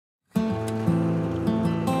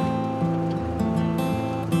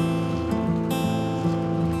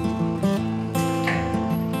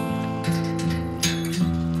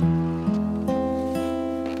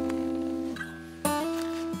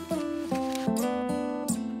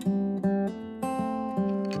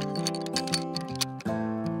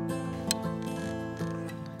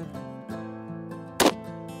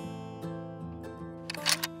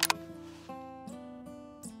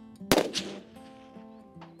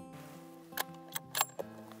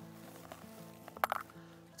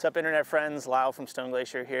What's up, internet friends? Lyle from Stone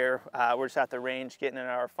Glacier here. We're just at the range getting in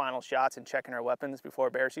our final shots and checking our weapons before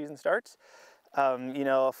bear season starts. You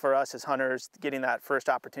know, for us as hunters, getting that first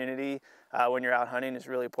opportunity when you're out hunting is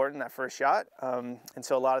really important, that first shot. And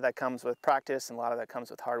so a lot of that comes with practice and a lot of that comes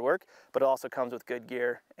with hard work, but it also comes with good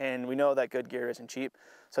gear. And we know that good gear isn't cheap.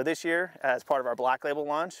 So this year, as part of our Black Label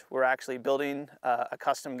launch, we're actually building a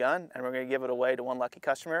custom gun, and we're going to give it away to one lucky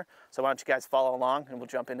customer. So why don't you guys follow along and we'll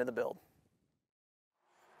jump into the build.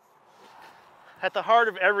 At the heart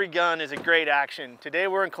of every gun is a great action. Today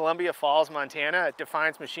we're in Columbia Falls, Montana at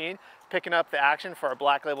Defiance Machine, picking up the action for our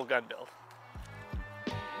Black Label gun build.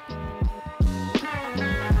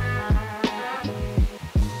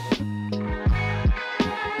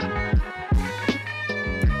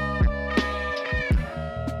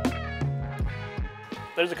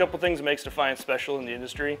 There's a couple things that makes Defiance special in the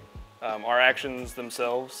industry. Our actions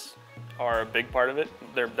themselves are a big part of it.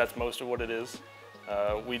 That's most of what it is.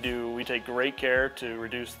 We take great care to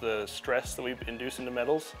reduce the stress that we induce into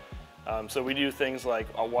metals. So we do things like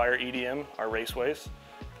a wire EDM, our raceways.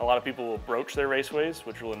 A lot of people will broach their raceways,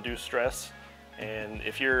 which will induce stress. And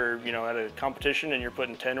if you're at a competition and you're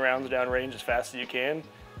putting 10 rounds down range as fast as you can,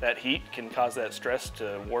 that heat can cause that stress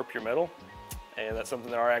to warp your metal. And that's something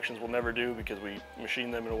that our actions will never do because we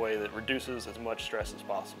machine them in a way that reduces as much stress as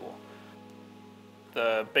possible.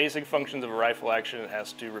 The basic functions of a rifle action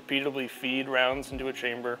has to repeatedly feed rounds into a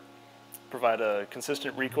chamber, provide a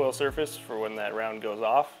consistent recoil surface for when that round goes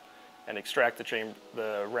off, and extract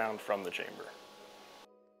the round from the chamber.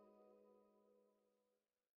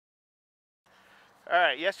 All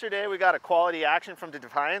right, yesterday we got a quality action from the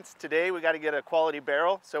Defiance. Today we got to get a quality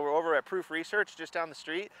barrel. So we're over at Proof Research just down the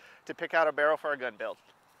street to pick out a barrel for our gun build.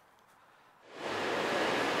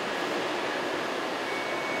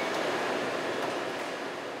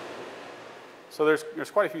 So there's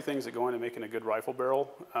quite a few things that go into making a good rifle barrel.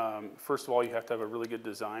 First of all, you have to have a really good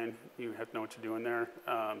design. You have to know what you're doing there,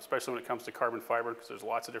 especially when it comes to carbon fiber, because there's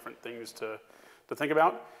lots of different things to think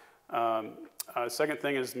about. Second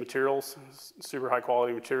thing is materials, super high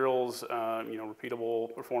quality materials,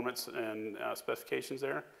 repeatable performance and specifications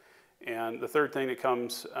there. And the third thing that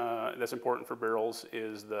comes that's important for barrels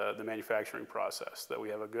is the manufacturing process, that we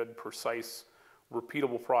have a good, precise,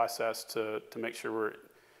 repeatable process to make sure we're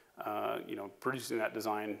producing that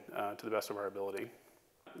design to the best of our ability.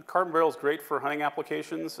 Carbon barrel is great for hunting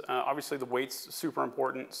applications. Obviously the weight's super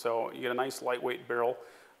important, so you get a nice lightweight barrel.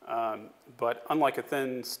 But unlike a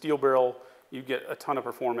thin steel barrel, you get a ton of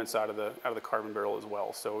performance out of the carbon barrel as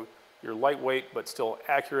well. So you're lightweight but still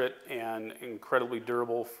accurate and incredibly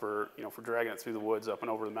durable for dragging it through the woods, up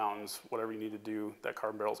and over the mountains, whatever you need to do. That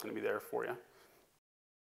carbon barrel is going to be there for you.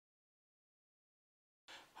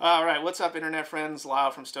 All right, what's up, internet friends? Lyle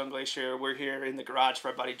from Stone Glacier. We're here in the garage for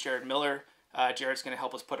our buddy Jared Miller. Jared's going to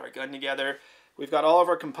help us put our gun together. We've got all of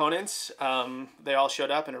our components. They all showed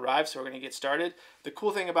up and arrived, so we're going to get started. The cool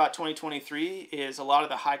thing about 2023 is a lot of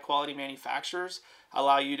the high-quality manufacturers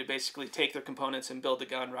allow you to basically take their components and build the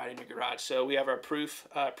gun right in your garage. So we have our Proof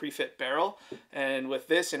pre-fit barrel, and with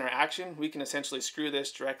this in our action, we can essentially screw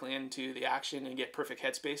this directly into the action and get perfect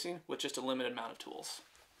head spacing with just a limited amount of tools.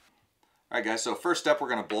 Alright guys, so first step we're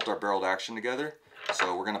going to bolt our barreled action together.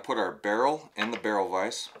 So we're going to put our barrel in the barrel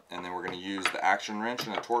vise, and then we're going to use the action wrench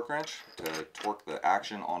and a torque wrench to torque the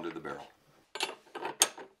action onto the barrel.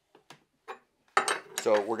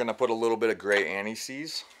 So we're going to put a little bit of gray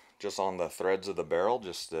anti-seize just on the threads of the barrel,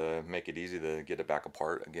 just to make it easy to get it back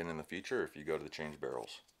apart again in the future if you go to the change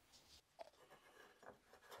barrels.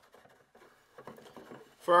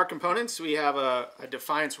 For our components, we have a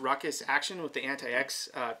Defiance Ruckus action with the anti-X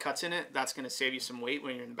cuts in it. That's going to save you some weight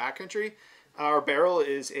when you're in the backcountry. Our barrel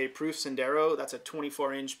is a Proof Sendero. That's a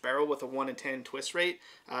 24-inch barrel with a 1 in 10 twist rate.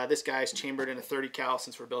 This guy's chambered in a 30 cal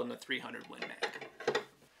since we're building a 300 Win Mag.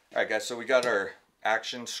 Alright guys, so we got our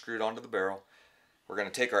action screwed onto the barrel. We're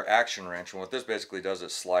going to take our action wrench, and what this basically does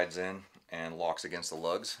is slides in and locks against the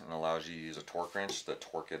lugs and allows you to use a torque wrench to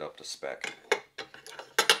torque it up to spec.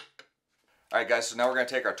 Alright guys, so now we're going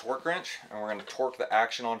to take our torque wrench and we're going to torque the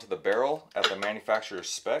action onto the barrel at the manufacturer's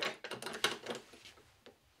spec.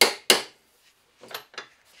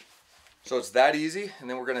 So it's that easy, and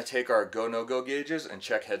then we're going to take our go no-go gauges and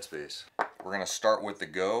check headspace. We're going to start with the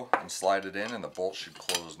go and slide it in, and the bolt should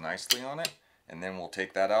close nicely on it. And then we'll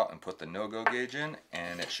take that out and put the no-go gauge in,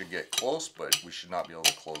 and it should get close, but we should not be able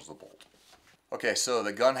to close the bolt. Okay, so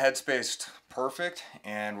the gun headspaced perfect,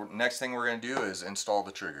 and next thing we're going to do is install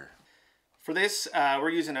the trigger. For this, we're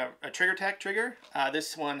using a TriggerTech trigger.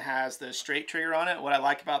 This one has the straight trigger on it. What I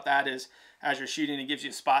like about that is as you're shooting, it gives you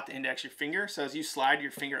a spot to index your finger. So as you slide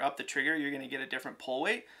your finger up the trigger, you're going to get a different pull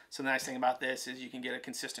weight. So the nice thing about this is you can get a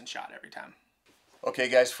consistent shot every time. Okay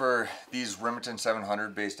guys, for these Remington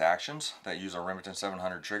 700 based actions that use a Remington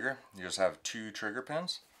 700 trigger, you just have 2 trigger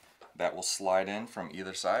pins that will slide in from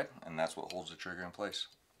either side, and that's what holds the trigger in place.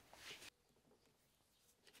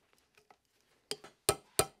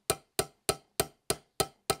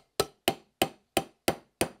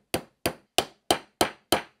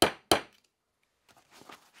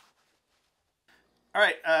 All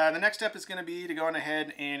right, the next step is going to be to go on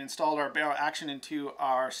ahead and install our barrel action into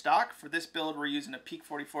our stock. For this build, we're using a Peak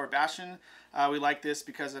 44 Bastion. We like this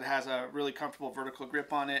because it has a really comfortable vertical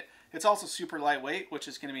grip on it. It's also super lightweight, which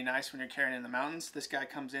is going to be nice when you're carrying in the mountains. This guy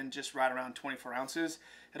comes in just right around 24 ounces.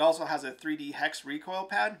 It also has a 3D hex recoil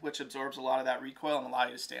pad, which absorbs a lot of that recoil and allow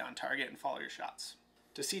you to stay on target and follow your shots.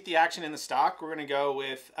 To seat the action in the stock, we're going to go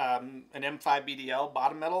with an M5 BDL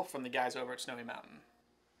bottom metal from the guys over at Snowy Mountain.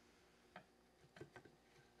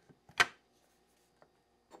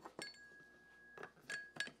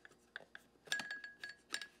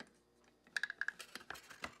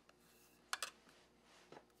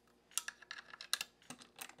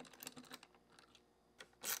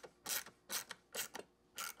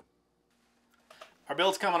 Our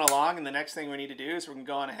build's coming along, and the next thing we need to do is we're going to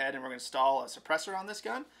go on ahead and we're going to install a suppressor on this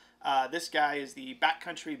gun. This guy is the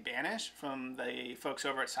Backcountry Banish from the folks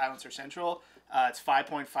over at Silencer Central. It's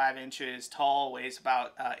 5.5 inches tall, weighs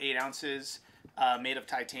about 8 ounces, made of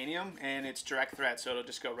titanium, and it's direct thread, so it'll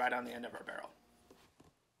just go right on the end of our barrel.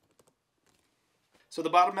 So the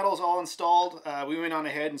bottom metal is all installed. We went on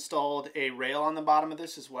ahead and installed a rail on the bottom of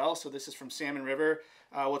this as well. So this is from Salmon River.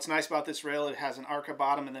 What's nice about this rail, it has an Arca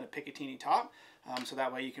bottom and then a Picatinny top. So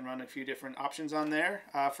that way you can run a few different options on there.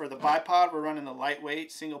 For the bipod, we're running the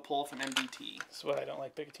lightweight single pull from MDT. That's why I don't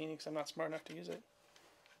like Picatinny, because I'm not smart enough to use it.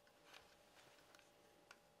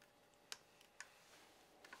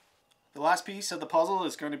 The last piece of the puzzle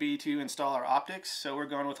is going to be to install our optics. So we're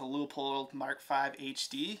going with a Leupold Mark V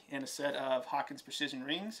HD and a set of Hawkins precision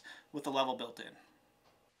rings with the level built in.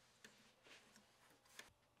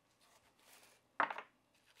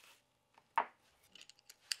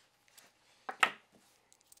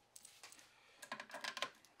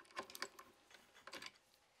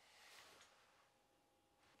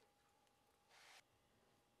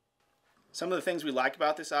 Some of the things we like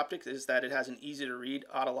about this optic is that it has an easy to read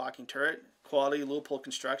auto locking turret, quality Leupold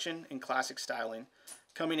construction, and classic styling.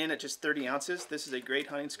 Coming in at just 30 ounces, this is a great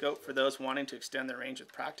hunting scope for those wanting to extend their range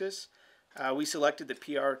with practice. We selected the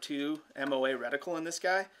PR2 MOA reticle in this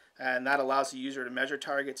guy, and that allows the user to measure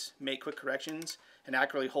targets, make quick corrections, and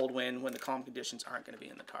accurately hold wind when the calm conditions aren't going to be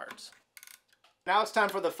in the cards. Now it's time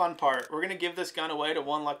for the fun part. We're going to give this gun away to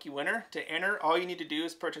one lucky winner. To enter, all you need to do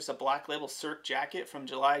is purchase a Black Label Cirque Jacket from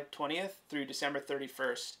July 20th through December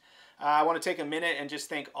 31st. I want to take a minute and just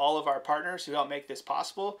thank all of our partners who helped make this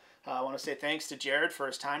possible. I want to say thanks to Jared for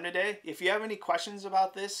his time today. If you have any questions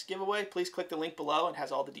about this giveaway, please click the link below and it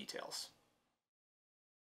has all the details.